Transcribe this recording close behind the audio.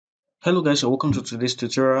Hello guys, and welcome to today's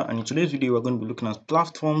tutorial. And in today's video, we're going to be looking at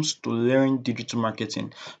platforms to learn digital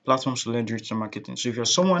marketing. Platforms to learn digital marketing. So if you're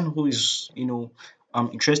someone who is,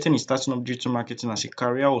 interested in starting up digital marketing as a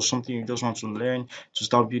career or something you just want to learn to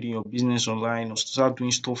start building your business online or start doing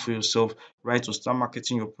stuff for yourself, right? To start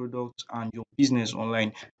marketing your product and your business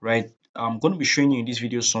online, right? I'm going to be showing you in this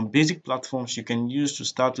video some basic platforms you can use to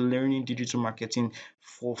start learning digital marketing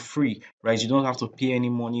for free, right? You don't have to pay any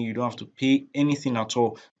money, you don't have to pay anything at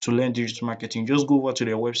all to learn digital marketing. Just go over to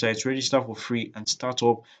their website, register for free, and start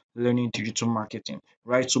up learning digital marketing.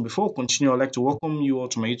 Right. So before we continue, I'd like to welcome you all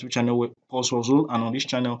to my YouTube channel, Pulse Hustle. And on this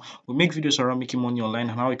channel, we make videos around making money online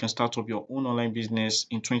and how you can start up your own online business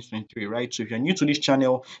in 2023. Right. So if you're new to this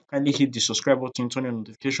channel, kindly hit the subscribe button, turn on the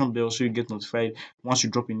notification bell so you get notified once you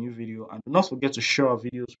drop a new video. And do not forget to share our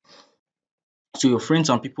videos to your friends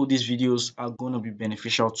and people these videos are going to be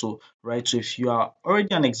beneficial to, right? So if you are already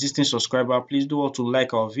an existing subscriber, please do all to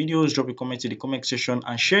like our videos, drop a comment in the comment section,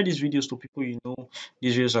 and share these videos to people you know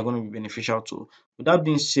these videos are going to be beneficial to. With that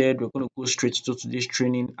being said, we're going to go straight to today's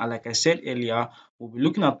training, and like I said earlier, we'll be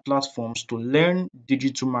looking at platforms to learn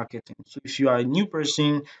digital marketing. So if you are a new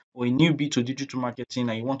person or a newbie to digital marketing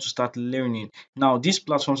and you want to start learning, now these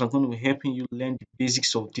platforms are going to be helping you learn the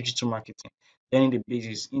basics of digital marketing. Learning the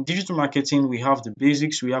basics. In digital marketing, we have the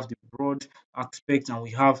basics, we have the broad aspect, and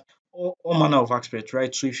we have all manner of aspects,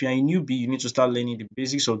 right? So if you're a newbie, you need to start learning the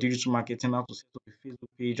basics of digital marketing, how to set up a Facebook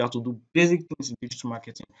page, how to do basic things in digital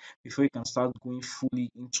marketing before you can start going fully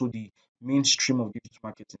into the mainstream of digital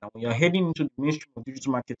marketing. And when you're heading into the mainstream of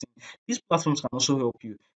digital marketing, these platforms can also help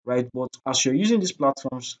you, right? But as you're using these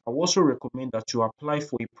platforms, I also recommend that you apply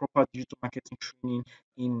for a proper digital marketing training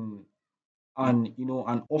in an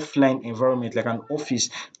offline environment like an office.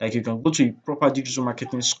 Like you can go to a proper digital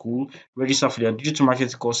marketing school, register for their digital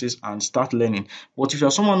marketing courses and start learning. But if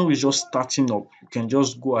you're someone who is just starting up, you can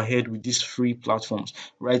just go ahead with these free platforms,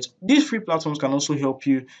 right? These free platforms can also help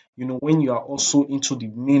you, when you are also into the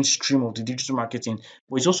mainstream of the digital marketing.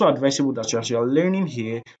 But it's also advisable that as you are learning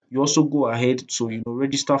here, you also go ahead to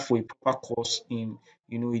register for a proper course in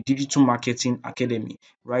a digital marketing academy,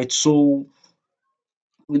 right? So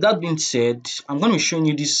with that being said, I'm going to be showing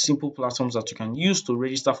you these simple platforms that you can use to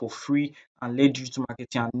register for free and learn digital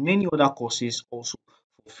marketing and many other courses also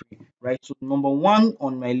for free, right? So number one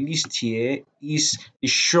on my list here is the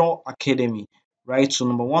Sure Academy, right? So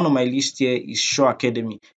number one on my list here is Sure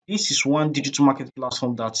Academy. This is one digital marketing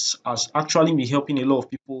platform that has actually been helping a lot of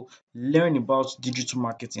people learn about digital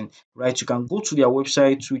marketing, right? You can go to their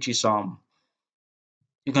website, which is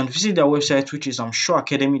you can visit their website, which is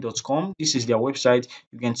sureacademy.com. This is their website.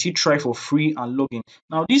 You can see try for free and login.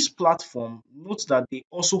 Now, this platform, note that they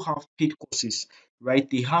also have paid courses, right?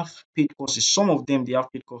 They have paid courses. Some of them they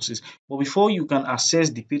have paid courses, but before you can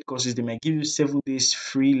access the paid courses, they might give you 7 days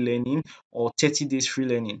free learning or 30 days free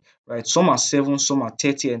learning, right? Some are 7, some are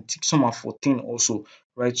 30, and some are 14 also,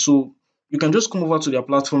 right? So you can just come over to their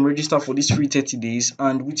platform, register for these free 30 days,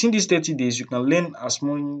 and within these 30 days, you can learn as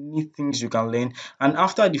many things you can learn. And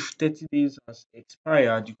after the 30 days has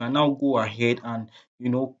expired, you can now go ahead and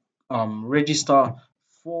register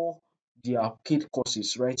for their paid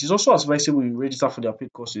courses, right? It's also advisable you register for their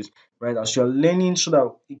paid courses, right? As you're learning, so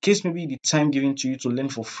that in case maybe the time given to you to learn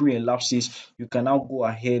for free elapses, you can now go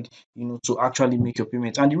ahead, to actually make your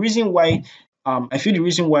payment. And the reason why I feel the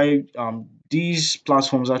reason why these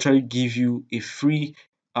platforms actually give you a free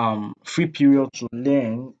period to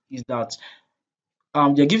learn is that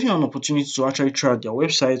they're giving you an opportunity to actually try out their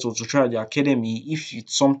website or to try out their academy if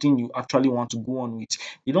it's something you actually want to go on with.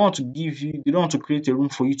 They don't want to create a room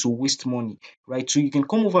for you to waste money, right? So you can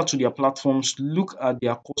come over to their platforms, look at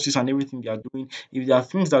their courses and everything they are doing. If there are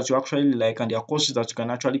things that you actually like and there are courses that you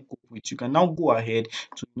can actually cope with, you can now go ahead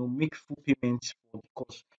to make full payment for the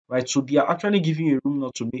course. Right, so they are actually giving you a room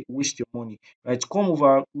not to waste your money. Right, come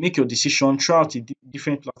over, make your decision, try out the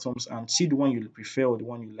different platforms, and see the one you prefer or the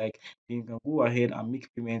one you like. Then you can go ahead and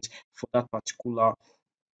make payments for that particular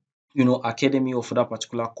academy or for that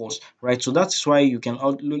particular course, right? So that's why you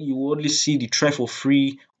only see the try for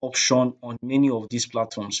free option on many of these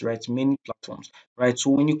platforms, right? Many platforms, right? So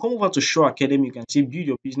when you come over to Show Academy, you can see build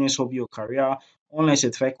your business, hobby, your career, online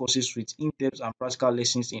certified courses with in-depth and practical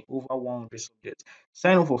lessons in over 100 subjects.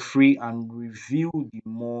 Sign up for free and reveal the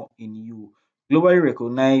more in you. Globally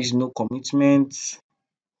recognized, no commitment,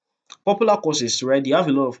 Popular courses, right? They have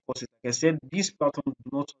a lot of courses. Like I said, these platforms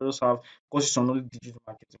do not just have courses on only digital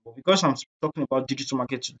marketing. But because I'm talking about digital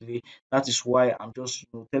marketing today, that is why I'm just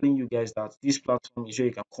telling you guys that this platform is where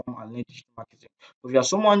you can come and learn digital marketing. But if you're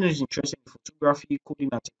someone who is interested in photography, coding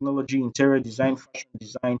and technology, interior design, fashion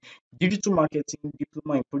design, digital marketing,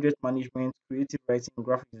 diploma in project management, creative writing,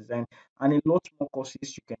 graphic design, and a lot more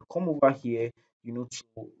courses, you can come over here, to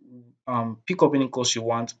pick up any course you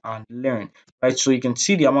want and learn, right? So you can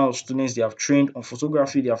see the amount of students they have trained on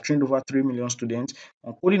photography. They have trained over 3 million students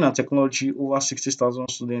on coding and technology. Over 60,000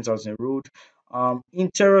 students has enrolled.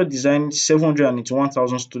 Interior design,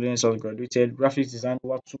 781,000 students have graduated. Graphics design,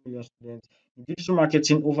 over 2 million students. In digital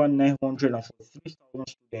marketing, over 943,000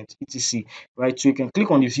 students, etc. Right? So you can click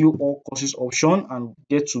on the view all courses option and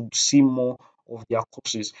get to see more of their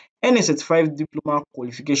courses. NA certified diploma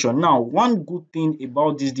qualification. Now, one good thing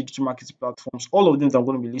about these digital marketing platforms, all of them that I'm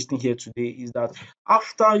going to be listing here today, is that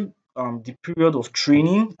after the period of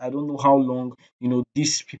training, I don't know how long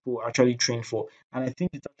these people actually train for, and I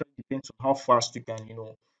think it actually depends on how fast you can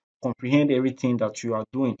comprehend everything that you are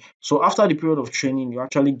doing. So after the period of training, you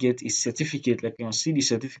actually get a certificate. Like you can see the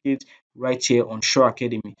certificate right here on Show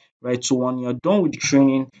Academy, right? So when you're done with the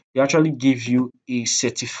training, they actually give you a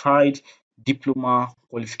certified diploma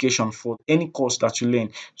qualification for any course that you learn.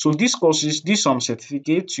 So these courses, these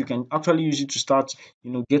certificates, you can actually use it to start,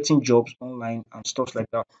 getting jobs online and stuff like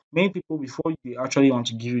that. Many people, before they actually want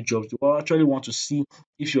to give you jobs, they will actually want to see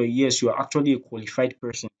if you're yes, you are actually a qualified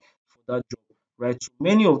person for that job, right? So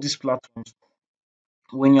many of these platforms,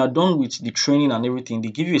 when you're done with the training and everything, they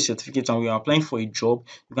give you a certificate, and when you're applying for a job,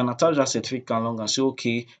 you can attach that certificate along and say,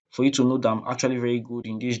 okay, for you to know that I'm actually very good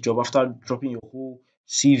in this job after dropping your whole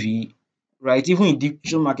CV, right? Even in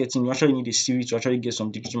digital marketing, you actually need a CV to actually get some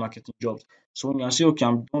digital marketing jobs. So when you say, okay,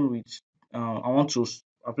 I'm done with, I want to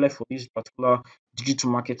apply for this particular digital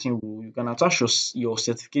marketing role, you can attach your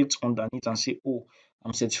certificate underneath and say, oh,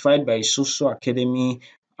 I'm certified by Social Academy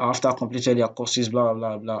after completed their courses, blah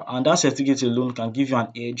blah blah blah. And that certificate alone can give you an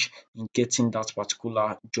edge in getting that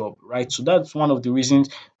particular job, right? So that's one of the reasons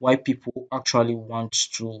why people actually want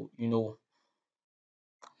to,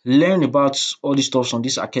 learn about all these stuffs on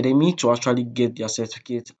this academy to actually get their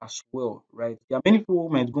certificate as well, right? There are many people who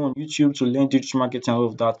might go on YouTube to learn digital marketing and all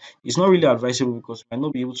of that. It's not really advisable because you might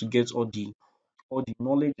not be able to get all the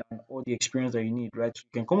knowledge and all the experience that you need, right? So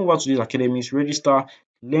you can come over to these academies, register,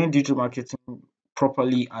 learn digital marketing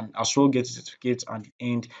properly, and as well get a certificate at the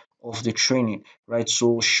end of the training, right?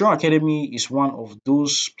 So Sure Academy is one of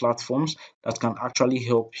those platforms that can actually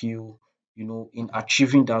help you, in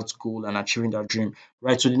achieving that goal and achieving that dream,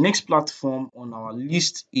 right? So the next platform on our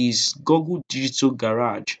list is Google Digital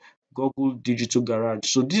Garage. Google Digital Garage.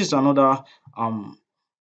 So this is um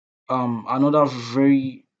another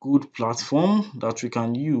very good platform that we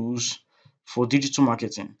can use for digital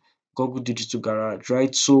marketing. Google Digital Garage,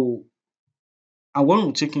 right? So I'm going to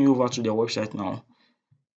be taking you over to their website now.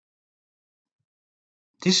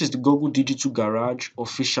 This is the Google Digital Garage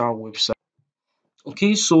official website.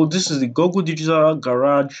 Okay, so this is the Google Digital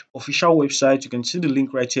Garage official website. You can see the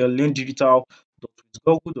link right here,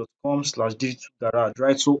 learndigital.google.com/digital garage,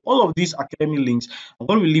 right? So all of these academy links, I'm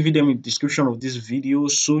going to be leaving them in the description of this video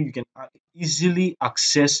so you can easily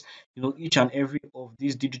access, each and every of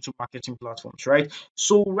these digital marketing platforms, right?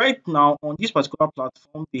 So right now on this particular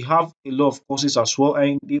platform, they have a lot of courses as well,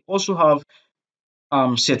 and they also have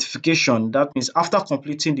certification. That means after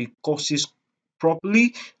completing the courses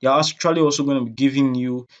properly, they're actually also going to be giving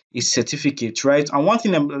you a certificate, right? And one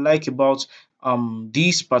thing I like about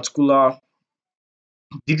this particular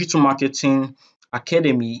digital marketing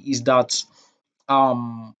academy is that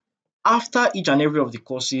um after each and every of the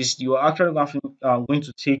courses, you are actually going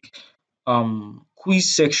to take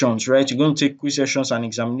quiz sections, right? You're going to take quiz sessions and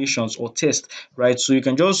examinations or tests, right? So you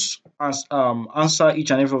can just answer each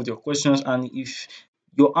and every of your questions, and if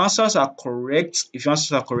your answers are correct,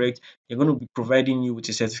 they're going to be providing you with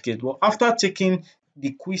a certificate. But after taking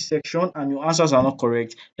the quiz section and your answers are not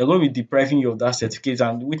correct, they're going to be depriving you of that certificate,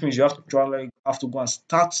 and which means you have to go and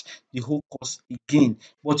start the whole course again.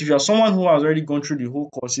 But if you're someone who has already gone through the whole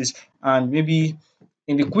courses, and maybe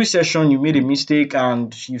in the quiz session you made a mistake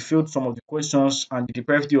and you failed some of the questions and they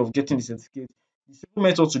deprived you of getting the certificate, the simple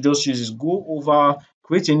method to just use is go over,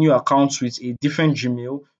 create a new account with a different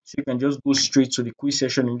Gmail, so you can just go straight to the quiz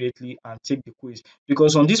session immediately and take the quiz.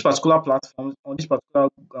 Because on this particular platform, on this particular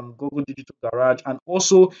Google Digital Garage, and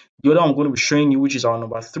also the other I'm going to be showing you, which is our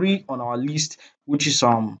number 3 on our list, which is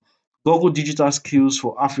Google Digital Skills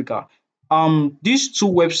for Africa. These two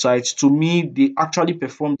websites, to me, they actually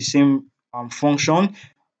perform the same function.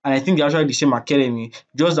 and I think they're actually the same academy,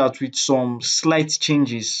 just that with some slight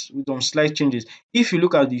changes. With some slight changes. If you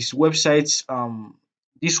look at this website,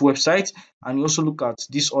 and you also look at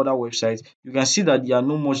this other website, you can see that there are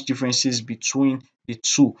no much differences between the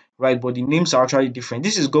two, right? But the names are actually different.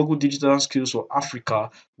 This is Google Digital Skills for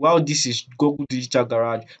Africa, while this is Google Digital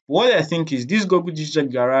Garage. What I think is this Google Digital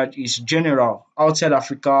Garage is general outside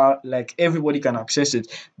Africa, like everybody can access it.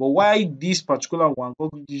 But why this particular one,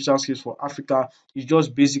 Google Digital Skills for Africa, is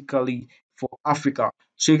just basically for Africa.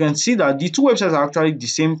 So you can see that the two websites are actually the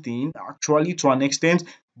same thing, actually to an extent,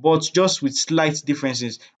 but just with slight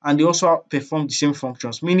differences. And they also perform the same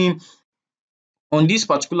functions, meaning on this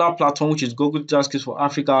particular platform, which is Google Digital Skills for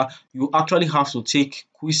Africa, you actually have to take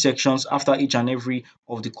quiz sections after each and every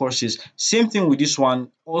of the courses. Same thing with this one.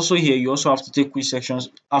 Also here, you also have to take quiz sections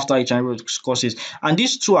after each and every of the courses. And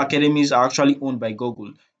these two academies are actually owned by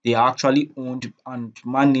Google. They are actually owned and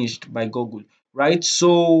managed by Google, right?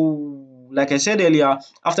 So, like I said earlier,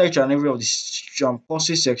 after each and every of the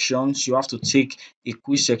courses sections, you have to take a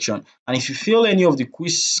quiz section. And if you fail any of the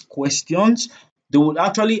quiz questions, they would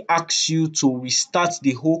actually ask you to restart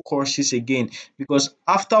the whole courses again, because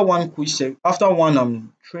after after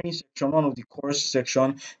one training section, one of the course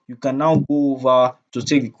section, you can now go over to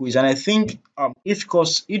take the quiz. And I think each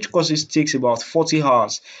courses takes about 40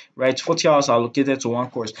 hours, right? 40 hours are allocated to one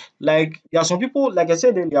course. Like there are some people, like I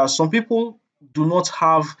said earlier, some people do not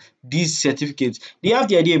have these certificates. They have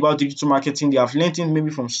the idea about digital marketing, they have learned it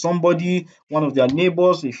maybe from somebody, one of their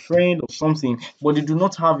neighbors, a friend or something, but they do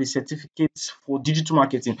not have a certificate for digital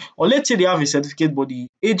marketing. Or let's say they have a certificate, but the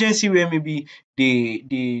agency where maybe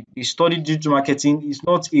they study digital marketing is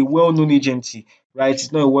not a well-known agency, right?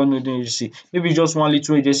 It's not a well-known agency. Maybe just one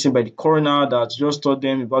little agency by the coroner that just taught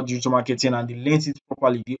them about digital marketing and they learned it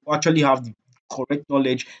properly. They actually have the correct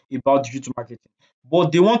knowledge about digital marketing,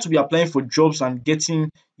 but they want to be applying for jobs and getting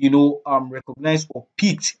recognized or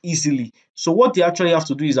picked easily. So what they actually have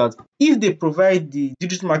to do is that if they provide the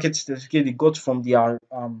digital marketing certificate they got from their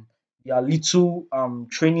little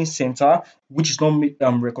training center, which is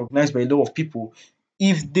not recognized by a lot of people,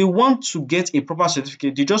 if they want to get a proper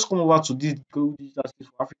certificate, they just come over to this Google Digital Skills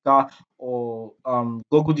for Africa or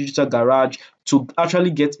Google Digital Garage to actually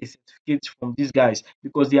get a certificate from these guys,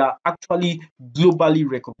 because they are actually globally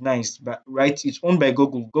recognized. But right, it's owned by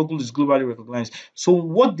Google. Google is globally recognized. So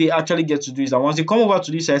what they actually get to do is that once they come over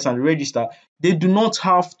to this site and register, they do not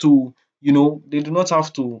have to, they do not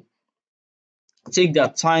have to take their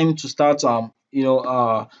time to start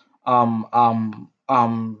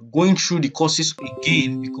going through the courses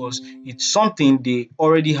again, because it's something they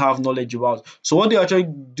already have knowledge about. So what they actually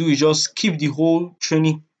do is just skip the whole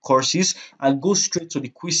training courses and go straight to the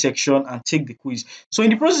quiz section and take the quiz. So in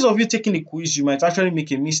the process of you taking the quiz, you might actually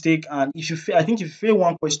make a mistake, and if you fail, I think if you fail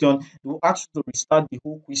one question, they will ask you to restart the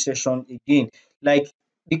whole quiz session again. Like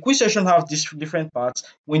the quiz session have these different parts.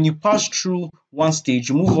 When you pass through one stage,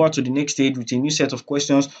 you move over to the next stage with a new set of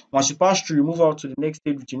questions. Once you pass through, you move over to the next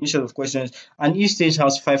stage with a new set of questions, and each stage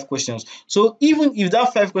has 5 questions. So even if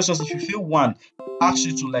that 5 questions, if you fail one, asks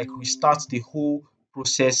you to like restart the whole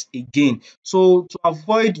process again. So to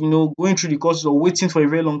avoid going through the courses or waiting for a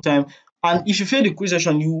very long time, and if you fail the quiz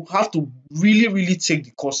session, you have to really really take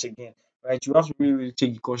the course again, right? You have to really really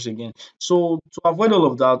take the course again. So to avoid all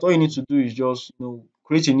of that, all you need to do is just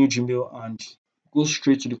create a new Gmail and go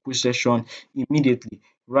straight to the quiz session immediately,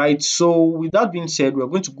 right? So with that being said, we're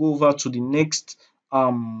going to go over to the next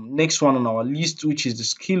one on our list, which is the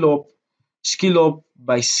skill up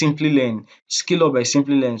by Simply Learn. Skill up by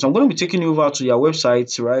Simply Learn. So I'm going to be taking you over to their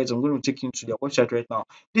website, right? I'm going to be taking you to their website right now.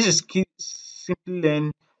 This is Simply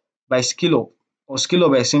Learn by Skill Up, or Skill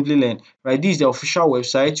Up by Simply Learn, right? This is the official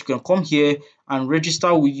website. You can come here and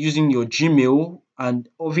register with using your Gmail and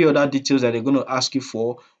every other details that they're going to ask you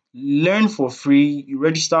for. Learn for free. You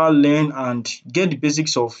register, learn, and get the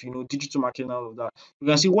basics of digital marketing and all of that. You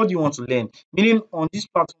can see what do you want to learn. Meaning on this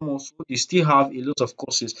platform also they still have a lot of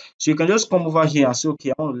courses. So you can just come over here and say,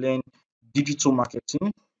 okay, I want to learn digital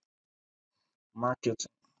marketing,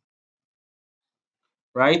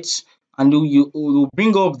 right? And you will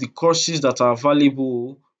bring up the courses that are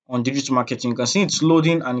available on digital marketing. You can see it's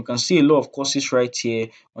loading and you can see a lot of courses right here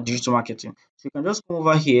on digital marketing. So you can just come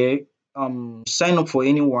over here, sign up for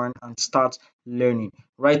anyone and start learning.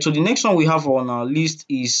 Right. So the next one we have on our list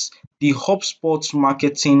is the HubSpot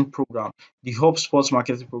marketing program. The HubSpot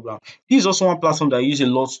marketing program. This is also one platform that I use a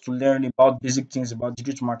lot to learn about basic things about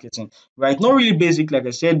digital marketing. Right. Not really basic, like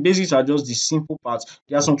I said, basics are just the simple parts.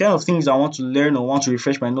 There are some kind of things I want to learn or want to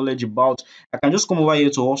refresh my knowledge about. I can just come over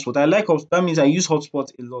here to HubSpot. I like HubSpot. That means I use HubSpot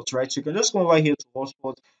a lot, right? So you can just come over here to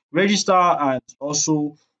HubSpot, register, and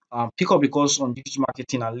also pick up a course on digital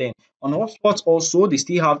marketing and learn. On HubSpot also, they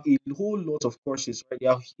still have a whole lot of courses, right? They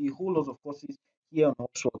have a whole lot of courses here on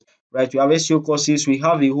HubSpot, right? We have SEO courses, we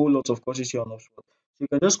have a whole lot of courses here on HubSpot. So you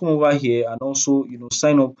can just come over here and also,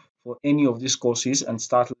 sign up for any of these courses and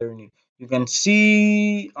start learning. You can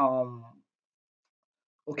see,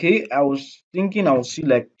 okay, I was thinking I would see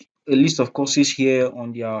like a list of courses here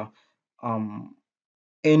on their um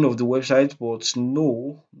end of the website, but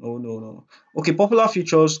no, no, no, no. Okay, popular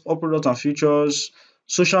features, upload and features,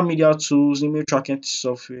 social media tools, email tracking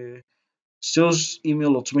software, sales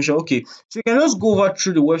email automation. Okay, so you can just go over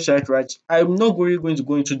through the website, right? I'm not really going to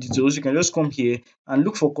go into details. You can just come here and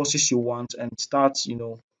look for courses you want and start,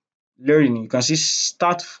 learning. You can see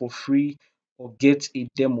start for free or get a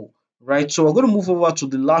demo, right? So we're going to move over to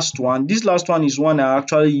the last one. This last one is one I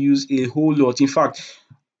actually use a whole lot. In fact,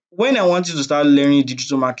 when I wanted to start learning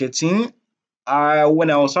digital marketing, when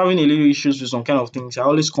I was having a little issues with some kind of things, I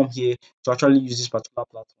always come here to actually use this particular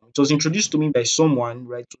platform. It was introduced to me by someone,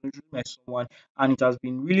 right? To introduce by someone, and it has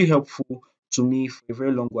been really helpful to me for a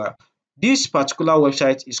very long while. This particular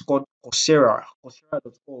website is called Coursera,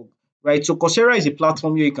 Coursera.org, right? So Coursera is a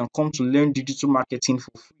platform where you can come to learn digital marketing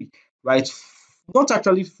for free, right? Not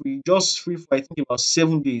actually free, just free for I think about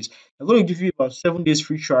 7 days. I'm going to give you about 7 days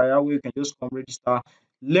free trial where you can just come register,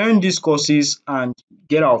 learn these courses, and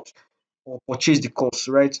get out or purchase the course,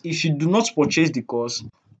 right? If you do not purchase the course,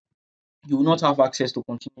 you will not have access to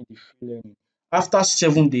continue the free learning. After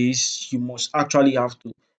 7 days, you must actually have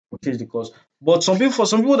to purchase the course. But for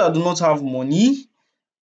some people that do not have money,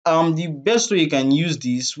 the best way you can use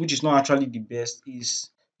this, which is not actually the best,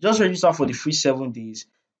 is just register for the free 7 days.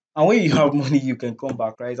 And when you have money, you can come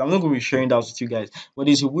back, right? I'm not going to be sharing that with you guys, but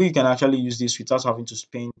there's a way you can actually use this without having to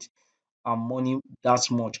spend money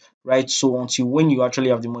that much, right? So until when you actually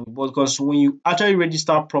have the money, but because when you actually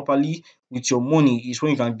register properly with your money is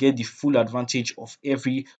when you can get the full advantage of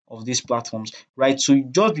every of these platforms, right? So you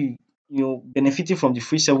just be benefiting from the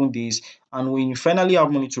free 7 days, and when you finally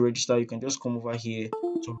have money to register, you can just come over here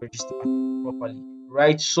to register properly,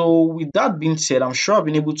 right? So with that being said, I'm sure I've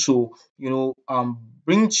been able to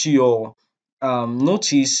bring to your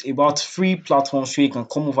notice about free platforms where you can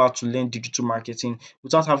come over to learn digital marketing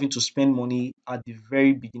without having to spend money at the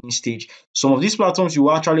very beginning stage. Some of these platforms you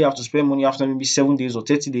will actually have to spend money after maybe 7 days or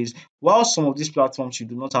 30 days, while some of these platforms you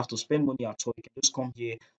do not have to spend money at all. You can just come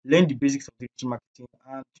here, learn the basics of digital marketing,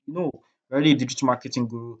 and you're already a digital marketing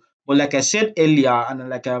guru. But like I said earlier, and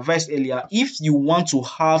like I advised earlier, if you want to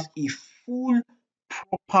have a full,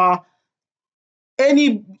 proper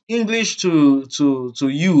any English to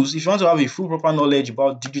use, if you want to have a full proper knowledge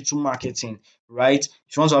about digital marketing, right?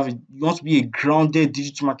 If you want to you want to be a grounded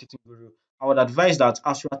digital marketing guru, I would advise that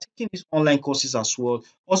as you are taking these online courses as well,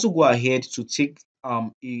 also go ahead to take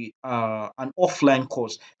a an offline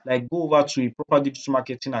course, like go over to a proper digital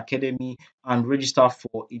marketing academy and register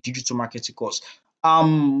for a digital marketing course.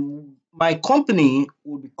 My company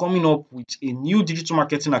will be coming up with a new digital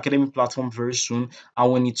marketing academy platform very soon,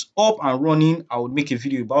 and when it's up and running, I will make a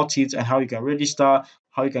video about it and how you can register,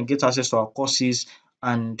 how you can get access to our courses,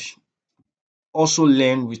 and also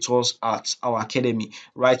learn with us at our academy,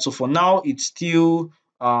 right? So for now, it's still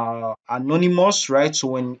anonymous, right? So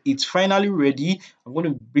when it's finally ready, I'm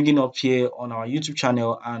going to bring it up here on our YouTube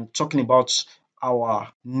channel and talking about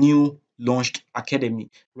our new launched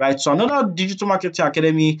academy, right? So another digital marketing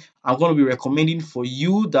academy I'm going to be recommending for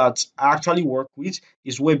you that I actually work with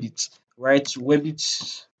is Webit, right? Webby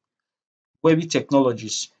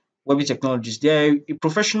Technologies. Webby Technologies. They're a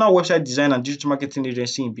professional website design and digital marketing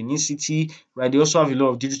agency in Benin City, right? They also have a lot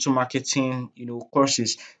of digital marketing,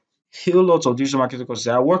 courses. Whole lot of digital marketing courses.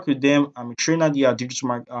 I work with them. I'm a trainer there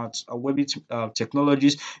at Webby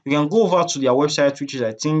Technologies. You can go over to their website, which is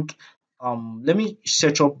I think let me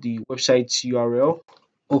search up the website URL.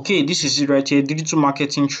 Okay, this is it right here. Digital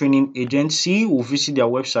Marketing Training Agency. We'll visit their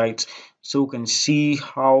website so we can see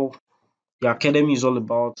how the academy is all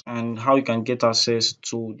about and how you can get access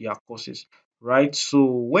to their courses, right? So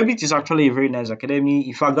Webit is actually a very nice academy.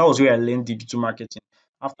 In fact, that was where I learned digital marketing.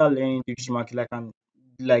 After learning digital marketing,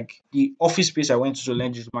 like the office space I went to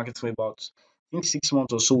learn digital marketing for about I think 6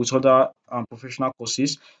 months or so with other professional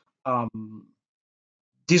courses. Um,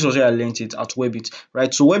 this was where I learned it at Webit,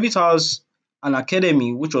 right? So Webit has an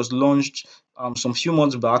academy which was launched some few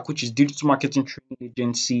months back, which is digital marketing training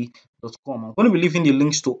agency.com. I'm going to be leaving the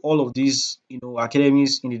links to all of these,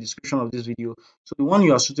 academies in the description of this video. So the one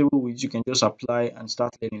you are suitable with, you can just apply and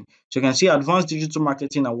start learning. So you can see advanced digital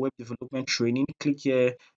marketing and web development training. Click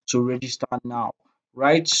here to register now,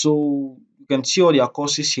 right? So you can see all their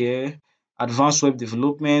courses here. advanced web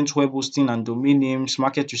development, web hosting and domain names,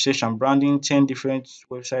 market research and branding, 10 different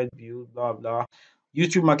website build, blah blah.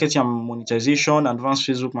 YouTube marketing and monetization, advanced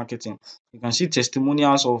Facebook marketing. You can see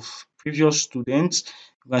testimonials of previous students.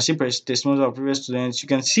 You can see testimonials of previous students. You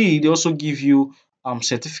can see they also give you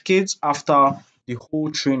certificates after the whole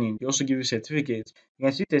training. They also give you certificates. You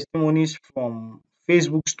can see testimonies from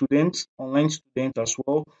Facebook students, online students as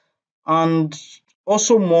well, and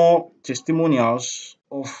also more testimonials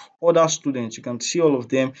of other students. You can see all of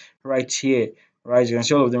them right here. Right, you can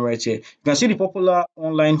see all of them right here. You can see the popular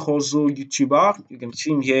online hustle YouTuber. You can see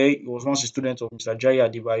him here. He was once a student of Mr. Jaya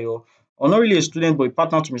Adebayo, or not really a student, but a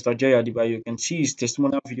partner to Mr. Jaya Adebayo. You can see his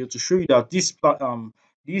testimonial video to show you that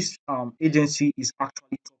this agency is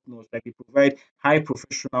actually top notch. Like, they provide high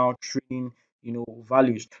professional training,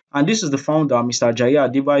 values. And this is the founder, Mr. Jaya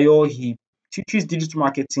Adebayo. He teaches digital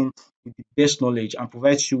marketing with the best knowledge and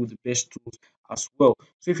provides you with the best tools as well.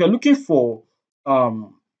 So if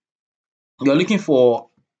um you're looking for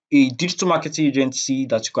a digital marketing agency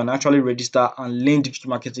that you can actually register and learn digital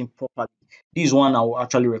marketing properly, this is one I will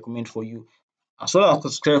actually recommend for you, as well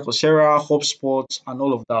as Coursera, HubSpot, and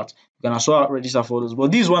all of that. You can as well register for those.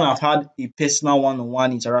 But this one I've had a personal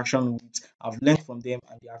one-on-one interaction with. I've learned from them,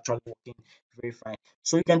 and they're actually working very fine.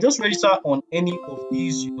 So you can just register on any of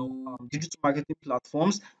these, digital marketing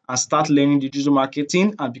platforms and start learning digital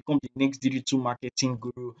marketing and become the next digital marketing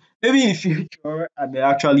guru. Maybe in the future, I may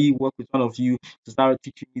actually work with one of you to start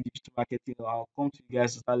teaching me digital marketing, or I'll come to you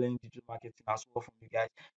guys to start learning digital marketing as well from you guys,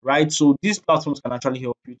 right? So these platforms can actually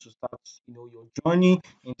help you to start, your journey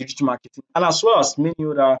in digital marketing, and as well as many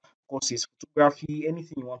other courses, photography,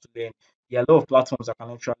 anything you want to learn. There are a lot of platforms that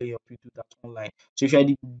can actually help you do that online. So if you're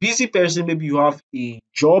the busy person, maybe you have a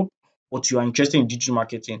job, but you are interested in digital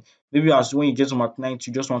marketing. Maybe as when you get home at night,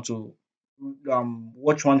 you just want to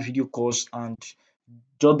watch one video course and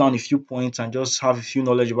jot down a few points and just have a few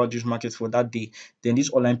knowledge about this market for that day, then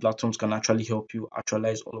these online platforms can actually help you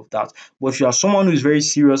actualize all of that. But if you are someone who is very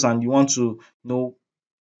serious and you want to,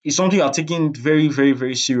 it's something you're taking very, very,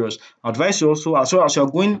 very serious, I advise you also, as well as you're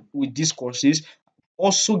going with these courses,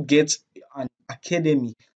 also get an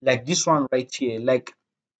academy like this one right here, like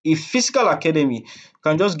a physical academy. You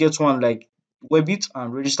can just get one like Webit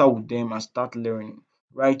and register with them and start learning.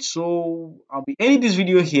 Right, so I'll be ending this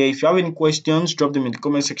video here. If you have any questions, drop them in the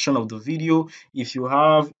comment section of the video. If you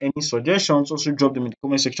have any suggestions, also drop them in the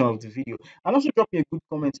comment section of the video. And also drop me a good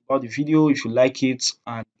comment about the video if you like it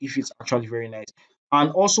and if it's actually very nice. And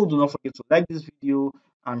also do not forget to like this video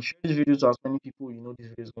and share this video to as many people you know this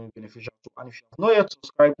video is going to be beneficial to. And if you have not yet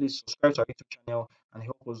subscribed, please subscribe to our YouTube channel and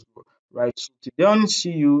help us grow. Right, so till then,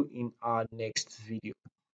 see you in our next video.